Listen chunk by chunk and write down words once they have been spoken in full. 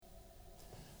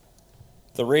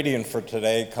The reading for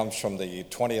today comes from the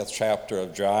 20th chapter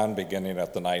of John, beginning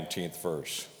at the 19th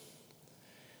verse.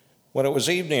 When it was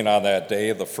evening on that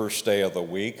day, the first day of the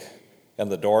week,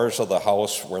 and the doors of the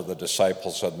house where the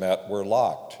disciples had met were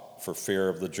locked for fear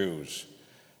of the Jews,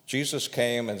 Jesus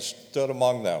came and stood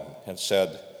among them and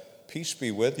said, "Peace be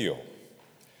with you."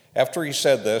 After he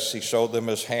said this, he showed them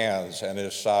his hands and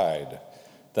his side.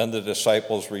 Then the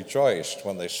disciples rejoiced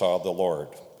when they saw the Lord.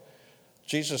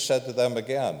 Jesus said to them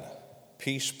again,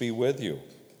 "Peace be with you.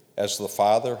 As the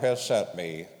Father has sent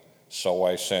me, so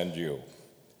I send you."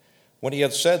 When he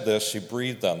had said this, he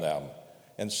breathed on them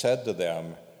and said to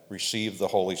them, "Receive the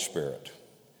Holy Spirit.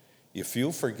 If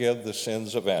you forgive the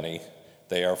sins of any,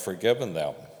 they are forgiven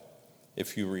them.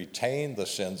 If you retain the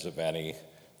sins of any,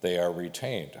 they are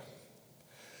retained."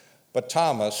 But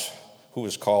Thomas, who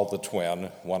is called the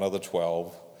twin, one of the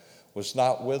 12, was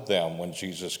not with them when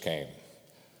Jesus came.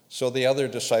 So the other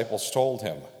disciples told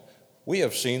him, "We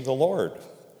have seen the Lord."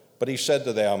 But he said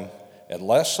to them,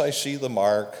 "Unless I see the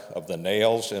mark of the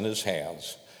nails in his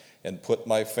hands, and put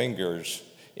my fingers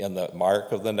in the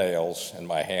mark of the nails, and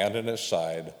my hand in his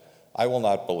side, I will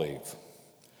not believe."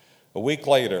 A week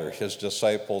later, his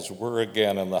disciples were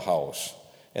again in the house,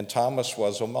 and Thomas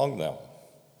was among them.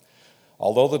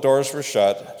 Although the doors were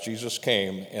shut, Jesus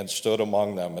came and stood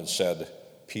among them and said,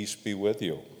 "Peace be with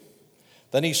you."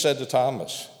 Then he said to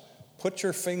Thomas, "Put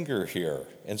your finger here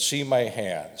and see my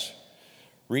hands.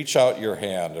 Reach out your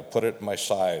hand and put it in my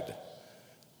side.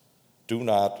 Do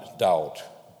not doubt,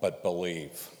 but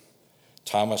believe."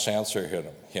 Thomas answered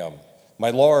him,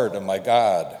 "My Lord and my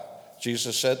God."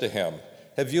 Jesus said to him,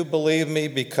 "Have you believed me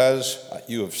because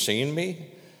you have seen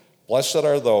me? Blessed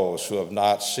are those who have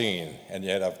not seen and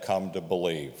yet have come to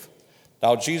believe."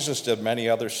 Now Jesus did many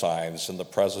other signs in the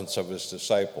presence of his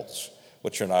disciples,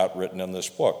 which are not written in this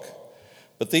book.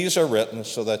 But these are written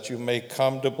so that you may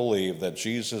come to believe that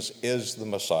Jesus is the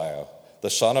Messiah, the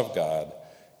Son of God,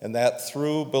 and that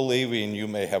through believing you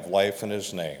may have life in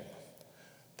his name.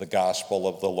 The gospel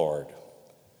of the Lord.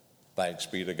 Thanks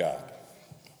be to God.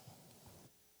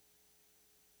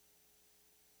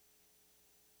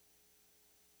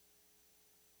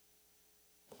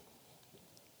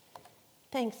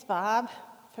 Thanks, Bob,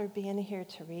 for being here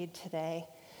to read today.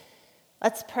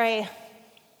 Let's pray.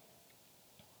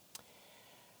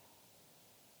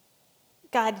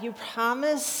 God, you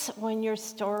promise when your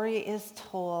story is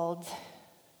told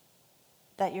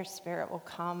that your Spirit will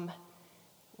come.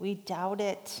 We doubt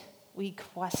it, we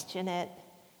question it,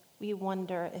 we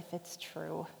wonder if it's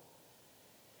true.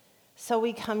 So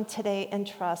we come today and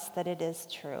trust that it is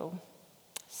true.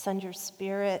 Send your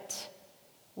Spirit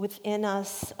within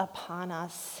us, upon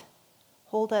us.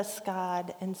 Hold us,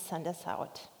 God, and send us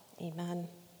out. Amen.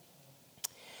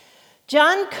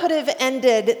 John could have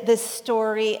ended this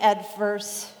story at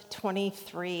verse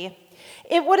 23.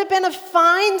 It would have been a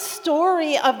fine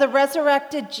story of the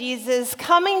resurrected Jesus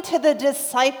coming to the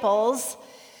disciples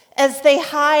as they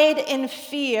hide in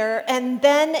fear, and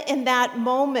then in that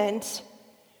moment,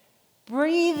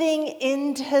 breathing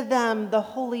into them the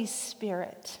Holy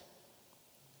Spirit.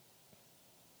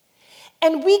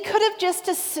 And we could have just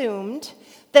assumed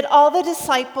that all the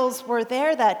disciples were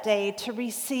there that day to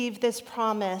receive this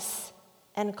promise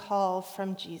and call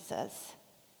from Jesus.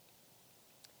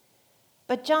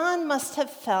 But John must have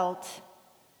felt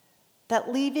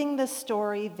that leaving the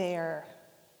story there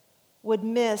would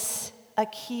miss a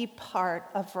key part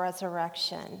of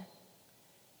resurrection,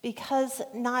 because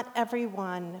not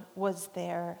everyone was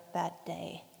there that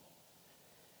day.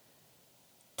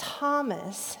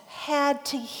 Thomas had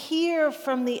to hear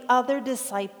from the other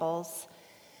disciples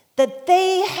that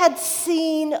they had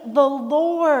seen the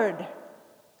Lord.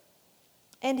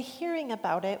 And hearing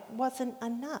about it wasn't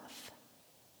enough.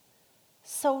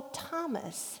 So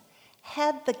Thomas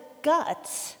had the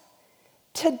guts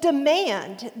to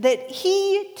demand that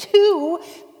he too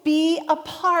be a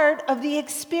part of the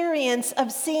experience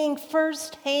of seeing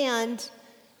firsthand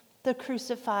the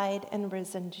crucified and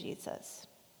risen Jesus.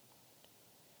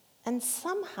 And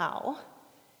somehow,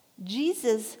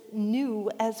 Jesus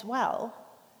knew as well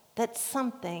that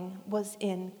something was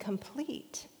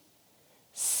incomplete.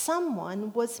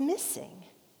 Someone was missing.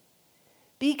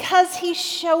 Because he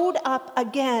showed up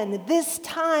again, this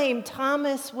time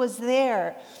Thomas was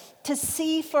there to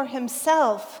see for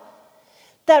himself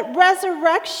that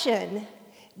resurrection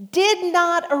did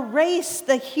not erase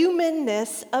the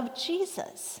humanness of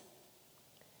Jesus.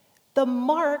 The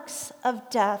marks of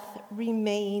death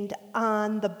remained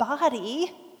on the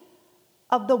body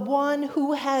of the one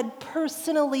who had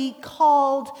personally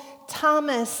called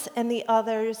Thomas and the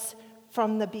others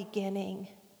from the beginning,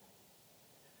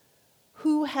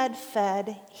 who had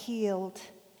fed, healed,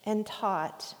 and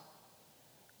taught,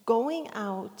 going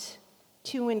out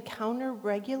to encounter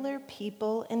regular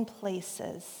people and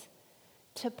places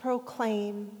to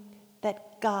proclaim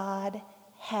that God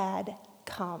had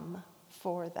come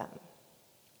for them.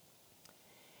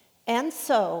 And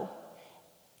so,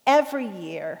 every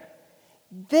year,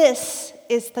 this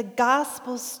is the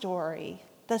gospel story,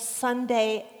 the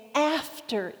Sunday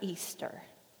after Easter.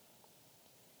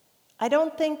 I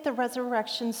don't think the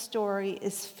resurrection story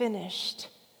is finished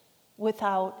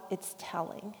without its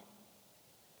telling.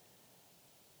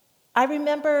 I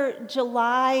remember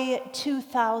July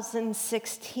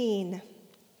 2016.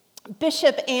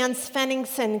 Bishop Ann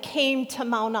Svenningsson came to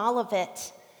Mount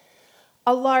Olivet.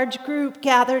 A large group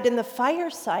gathered in the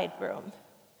fireside room.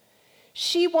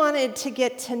 She wanted to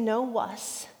get to know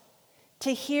us,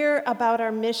 to hear about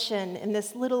our mission in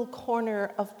this little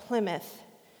corner of Plymouth,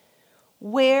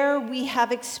 where we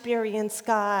have experienced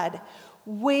God,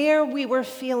 where we were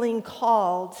feeling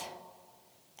called,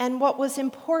 and what was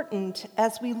important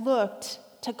as we looked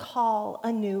to call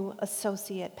a new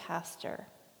associate pastor.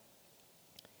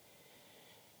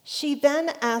 She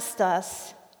then asked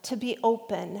us to be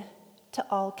open to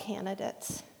all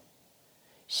candidates.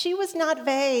 She was not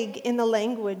vague in the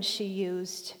language she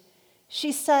used.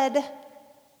 She said,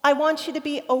 I want you to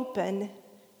be open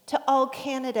to all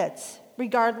candidates,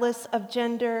 regardless of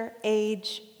gender,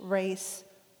 age, race,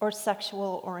 or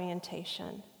sexual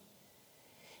orientation.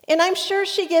 And I'm sure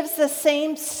she gives the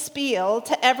same spiel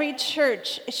to every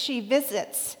church she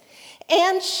visits.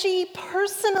 And she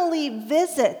personally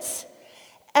visits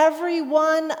every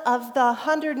one of the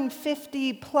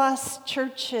 150 plus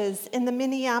churches in the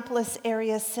Minneapolis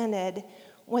area synod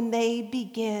when they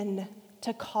begin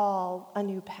to call a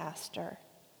new pastor.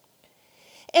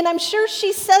 And I'm sure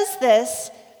she says this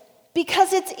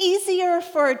because it's easier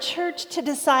for a church to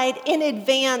decide in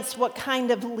advance what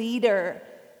kind of leader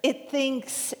it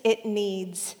thinks it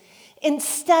needs,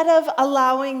 instead of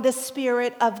allowing the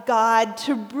Spirit of God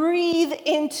to breathe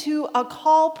into a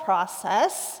call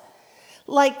process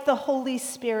like the Holy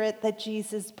Spirit that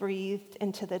Jesus breathed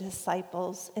into the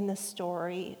disciples in the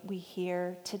story we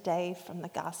hear today from the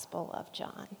Gospel of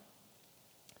John.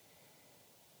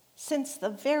 Since the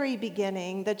very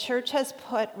beginning, the church has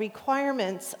put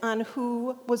requirements on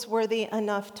who was worthy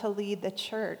enough to lead the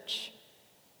church.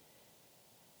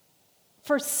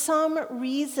 For some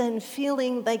reason,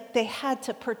 feeling like they had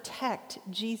to protect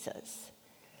Jesus.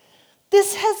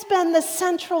 This has been the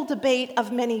central debate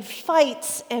of many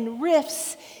fights and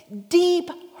rifts,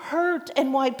 deep hurt,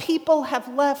 and why people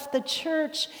have left the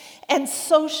church and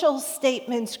social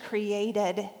statements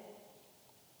created.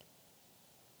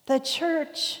 The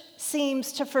church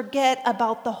seems to forget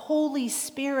about the Holy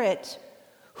Spirit,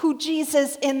 who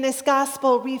Jesus in this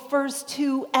gospel refers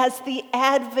to as the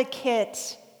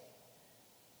advocate,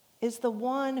 is the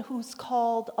one who's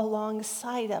called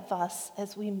alongside of us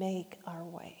as we make our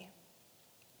way.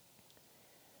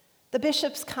 The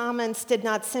bishop's comments did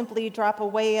not simply drop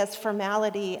away as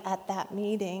formality at that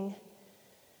meeting.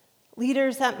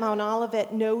 Leaders at Mount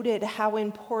Olivet noted how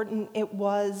important it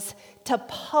was to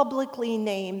publicly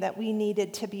name that we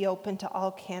needed to be open to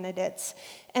all candidates.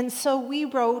 And so we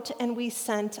wrote and we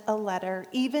sent a letter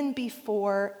even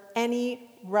before any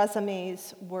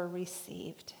resumes were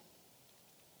received.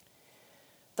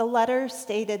 The letter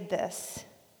stated this: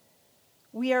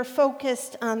 we are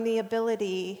focused on the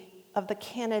ability of the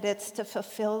candidates to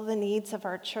fulfill the needs of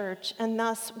our church, and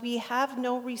thus we have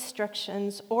no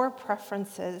restrictions or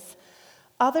preferences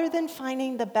other than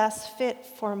finding the best fit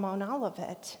for Mount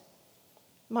Olivet.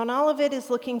 Mount Olivet is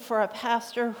looking for a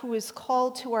pastor who is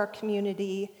called to our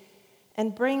community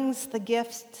and brings the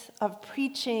gifts of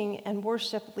preaching and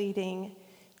worship leading,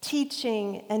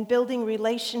 teaching and building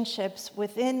relationships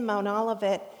within Mount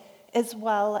Olivet as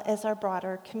well as our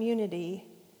broader community.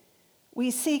 We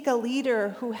seek a leader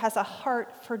who has a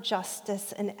heart for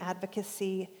justice and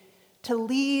advocacy to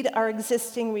lead our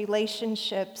existing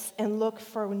relationships and look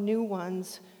for new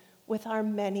ones with our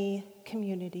many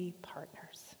community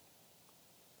partners.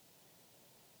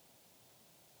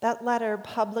 That letter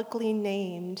publicly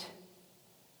named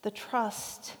the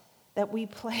trust that we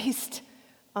placed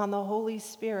on the Holy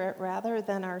Spirit rather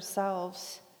than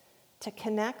ourselves to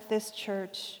connect this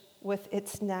church with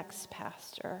its next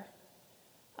pastor,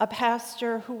 a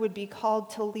pastor who would be called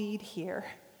to lead here.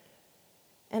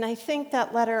 And I think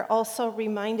that letter also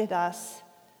reminded us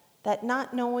that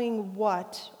not knowing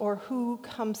what or who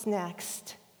comes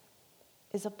next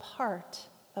is a part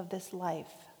of this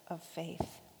life of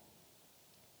faith.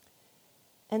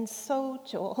 And so,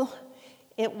 Joel,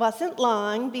 it wasn't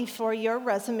long before your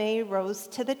resume rose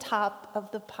to the top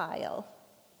of the pile.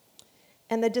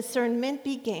 and the discernment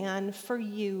began for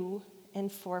you and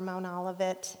for Mount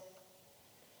Olivet.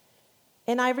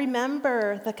 And I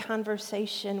remember the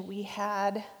conversation we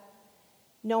had,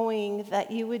 knowing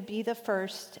that you would be the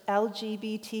first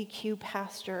LGBTQ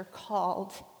pastor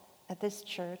called at this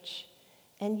church.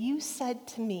 And you said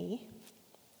to me,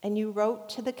 and you wrote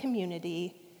to the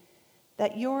community,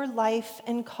 that your life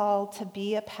and call to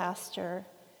be a pastor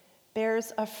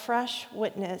bears a fresh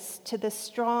witness to the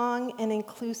strong and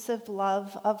inclusive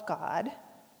love of God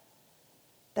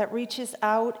that reaches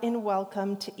out in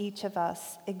welcome to each of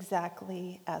us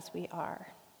exactly as we are.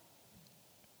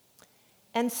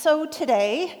 And so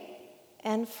today,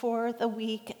 and for the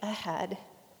week ahead,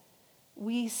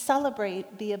 we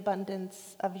celebrate the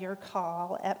abundance of your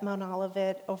call at Mount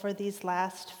Olivet over these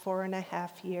last 4.5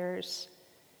 years.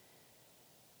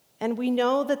 And we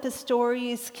know that the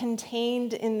stories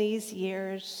contained in these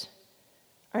years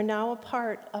are now a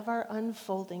part of our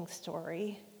unfolding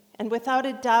story. And without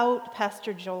a doubt,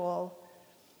 Pastor Joel,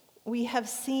 we have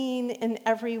seen in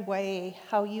every way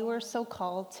how you are so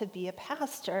called to be a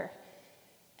pastor.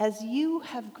 As you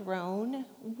have grown,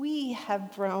 we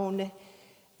have grown,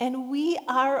 and we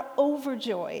are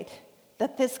overjoyed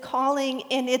that this calling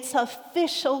in its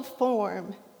official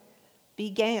form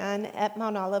began at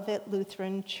Mount Olivet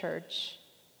Lutheran Church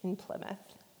in Plymouth.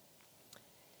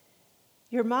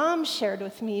 Your mom shared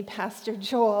with me, Pastor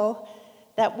Joel,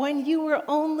 that when you were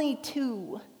only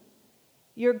 2,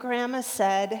 your grandma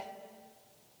said,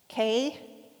 "Kay,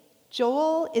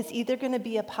 Joel is either going to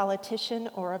be a politician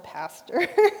or a pastor."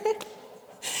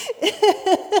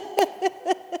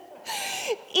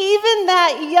 Even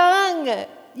that young,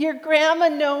 your grandma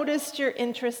noticed your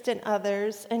interest in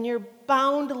others and your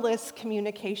boundless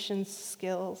communication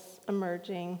skills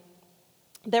emerging.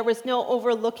 There was no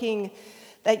overlooking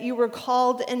that you were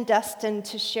called and destined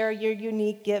to share your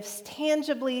unique gifts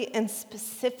tangibly and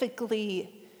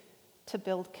specifically to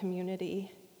build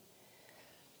community.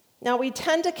 Now, we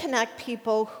tend to connect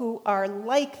people who are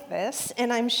like this,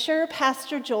 and I'm sure,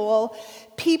 Pastor Joel,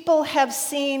 people have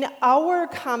seen our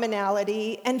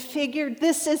commonality and figured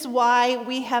this is why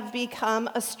we have become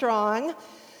a strong,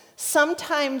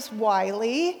 sometimes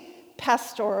wily,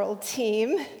 pastoral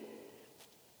team.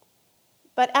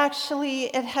 But actually,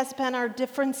 it has been our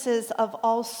differences of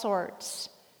all sorts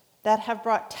that have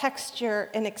brought texture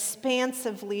and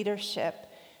expansive leadership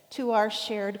to our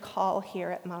shared call here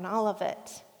at Mount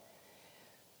Olivet.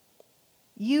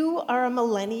 You are a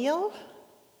millennial,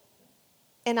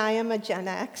 and I am a Gen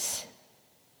X.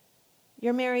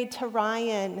 You're married to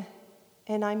Ryan,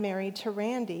 and I'm married to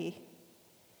Randy.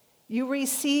 You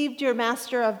received your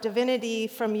Master of Divinity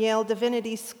from Yale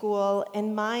Divinity School,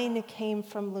 and mine came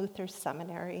from Luther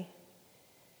Seminary.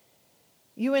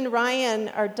 You and Ryan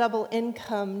are double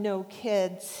income, no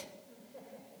kids.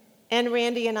 And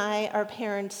Randy and I are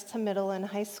parents to middle and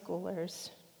high schoolers.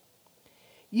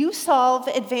 You solve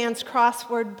advanced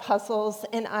crossword puzzles,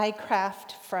 and I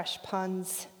craft fresh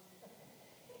puns.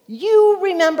 You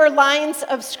remember lines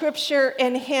of scripture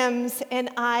and hymns, and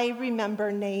I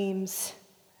remember names.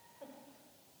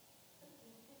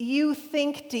 You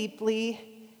think deeply,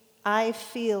 I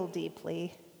feel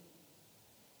deeply.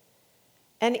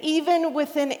 And even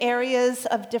within areas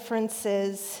of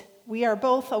differences, we are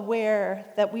both aware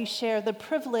that we share the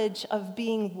privilege of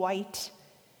being white.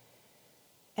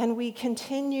 And we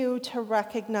continue to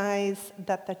recognize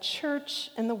that the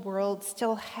church and the world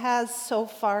still has so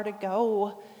far to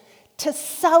go to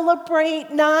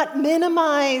celebrate, not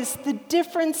minimize the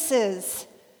differences,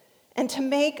 and to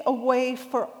make a way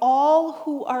for all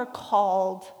who are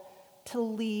called to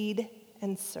lead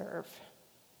and serve.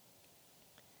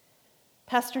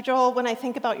 Pastor Joel, when I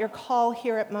think about your call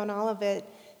here at Mount Olivet,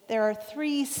 there are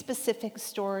 3 specific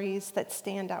stories that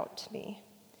stand out to me.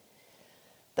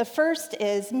 The first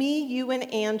is me, you,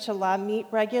 and Angela meet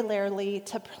regularly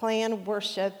to plan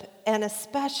worship, and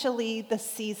especially the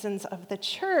seasons of the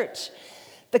church.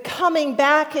 The coming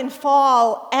back in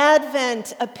fall,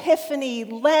 Advent, Epiphany,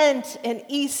 Lent, and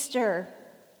Easter.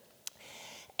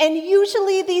 And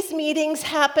usually these meetings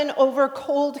happen over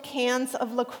cold cans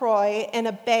of LaCroix and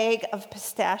a bag of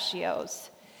pistachios.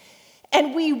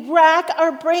 And we rack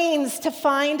our brains to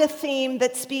find a theme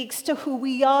that speaks to who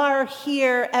we are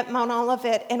here at Mount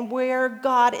Olivet and where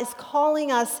God is calling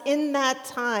us in that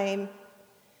time.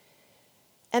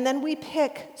 And then we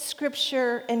pick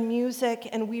scripture and music,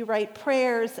 and we write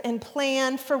prayers and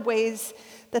plan for ways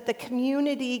that the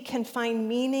community can find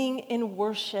meaning in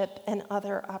worship and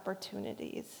other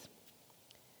opportunities.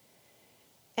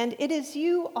 And it is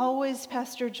you always,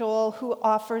 Pastor Joel, who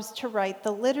offers to write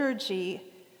the liturgy,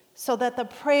 so that the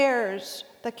prayers,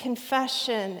 the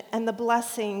confession, and the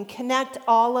blessing connect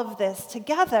all of this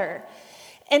together.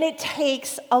 And it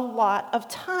takes a lot of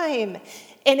time,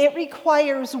 and it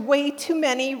requires way too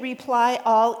many reply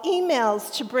all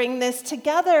emails to bring this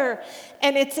together.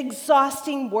 And it's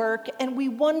exhausting work, and we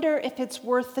wonder if it's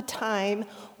worth the time.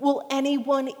 Will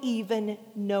anyone even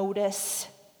notice?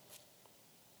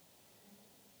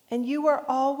 And you are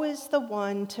always the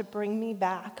one to bring me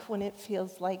back when it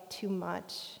feels like too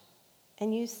much.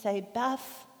 And you say,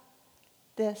 Beth,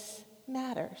 this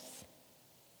matters.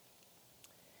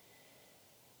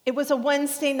 It was a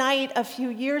Wednesday night a few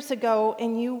years ago,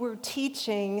 and you were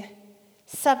teaching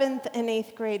 7th and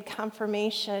 8th grade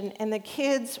confirmation, and the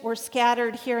kids were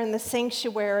scattered here in the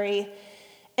sanctuary,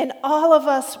 and all of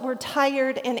us were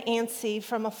tired and antsy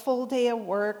from a full day of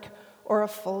work or a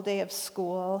full day of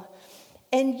school.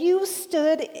 And you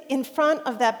stood in front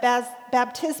of that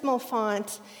baptismal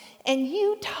font, and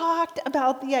you talked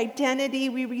about the identity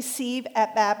we receive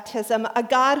at baptism, a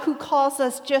God who calls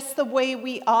us just the way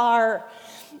we are,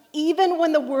 even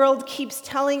when the world keeps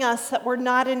telling us that we're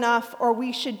not enough or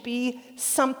we should be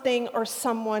something or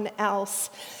someone else.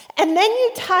 And then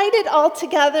you tied it all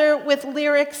together with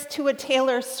lyrics to a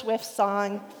Taylor Swift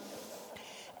song.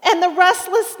 And the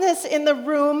restlessness in the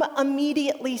room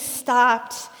immediately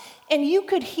stopped. And you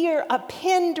could hear a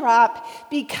pin drop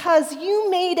because you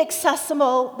made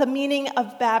accessible the meaning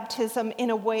of baptism in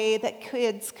a way that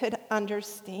kids could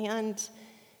understand.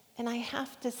 And I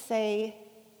have to say,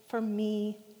 for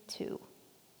me too.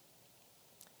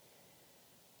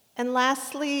 And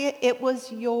lastly, it was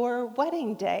your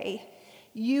wedding day.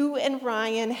 You and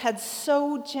Ryan had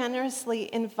so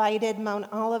generously invited Mount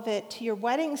Olivet to your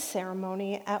wedding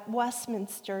ceremony at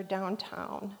Westminster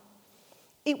downtown.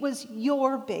 It was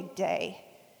your big day,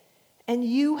 and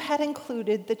you had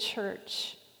included the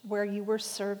church where you were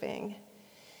serving.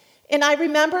 And I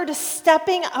remembered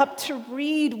stepping up to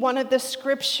read one of the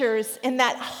scriptures in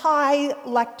that high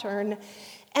lectern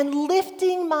and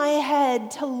lifting my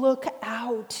head to look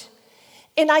out.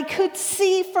 And I could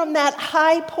see from that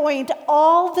high point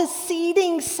all the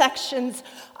seating sections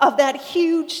of that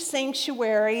huge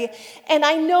sanctuary, and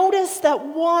I noticed that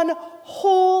one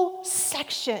whole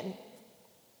section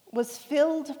was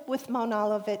filled with Mount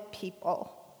Olivet people.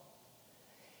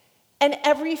 And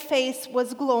every face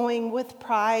was glowing with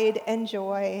pride and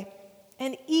joy.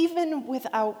 And even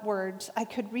without words, I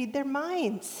could read their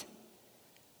minds.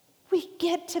 We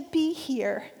get to be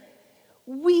here.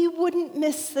 We wouldn't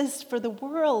miss this for the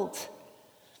world.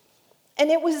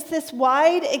 And it was this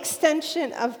wide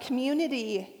extension of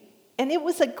community, and it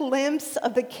was a glimpse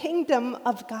of the kingdom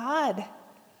of God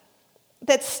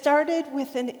that started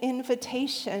with an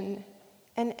invitation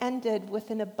and ended with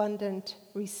an abundant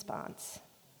response.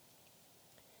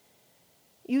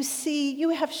 You see, you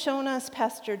have shown us,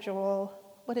 Pastor Joel,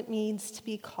 what it means to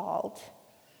be called,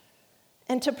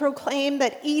 and to proclaim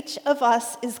that each of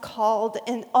us is called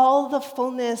in all the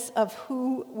fullness of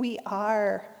who we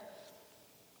are.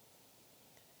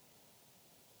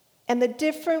 And the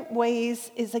different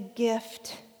ways is a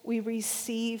gift we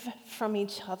receive from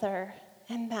each other.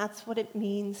 And that's what it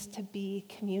means to be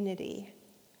community.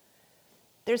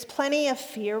 There's plenty of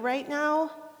fear right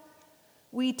now.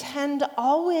 We tend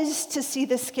always to see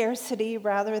the scarcity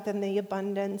rather than the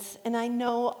abundance. And I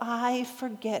know I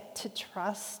forget to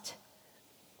trust.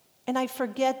 And I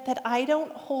forget that I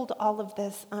don't hold all of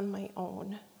this on my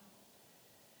own.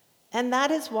 And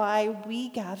that is why we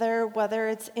gather, whether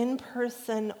it's in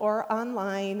person or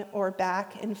online or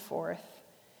back and forth,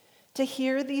 to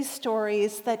hear these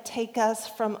stories that take us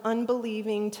from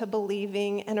unbelieving to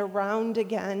believing and around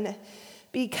again,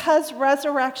 because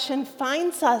resurrection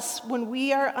finds us when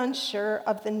we are unsure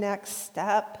of the next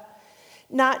step,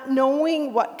 not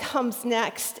knowing what comes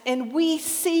next. And we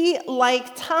see,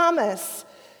 like Thomas,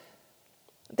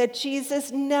 that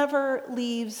Jesus never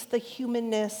leaves the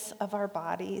humanness of our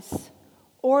bodies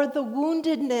or the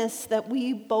woundedness that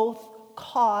we both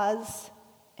cause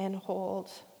and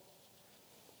hold.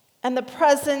 And the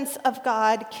presence of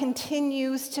God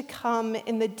continues to come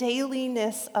in the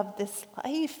dailiness of this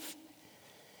life.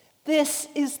 This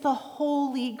is the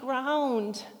holy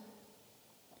ground.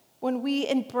 When we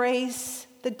embrace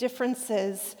the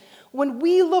differences, when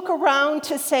we look around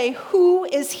to say who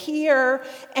is here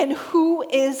and who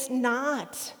is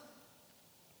not,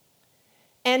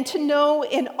 and to know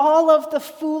in all of the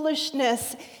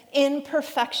foolishness,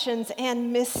 imperfections,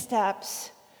 and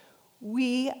missteps,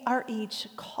 we are each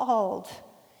called,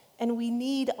 and we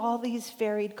need all these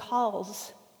varied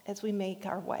calls as we make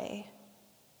our way.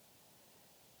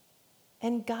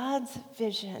 And God's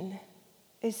vision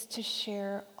is to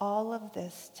share all of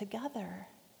this together.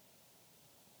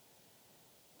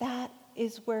 That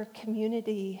is where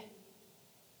community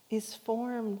is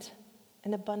formed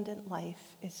and abundant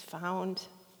life is found.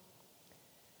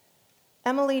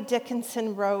 Emily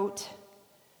Dickinson wrote,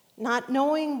 "Not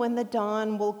knowing when the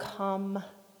dawn will come,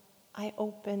 I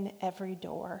open every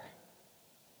door."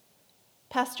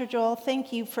 Pastor Joel,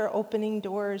 thank you for opening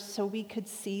doors so we could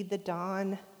see the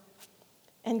dawn.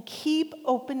 And keep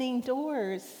opening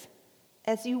doors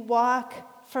as you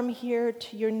walk from here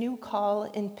to your new call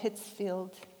in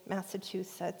Pittsfield,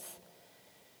 Massachusetts,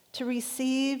 to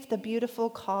receive the beautiful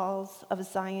calls of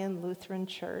Zion Lutheran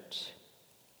Church.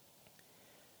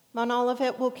 Mount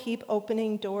Olivet will keep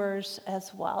opening doors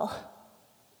as well.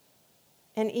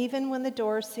 And even when the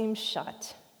door seems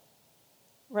shut,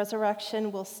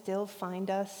 resurrection will still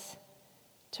find us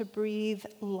to breathe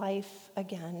life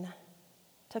again,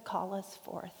 to call us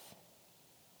forth.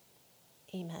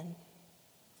 Amen.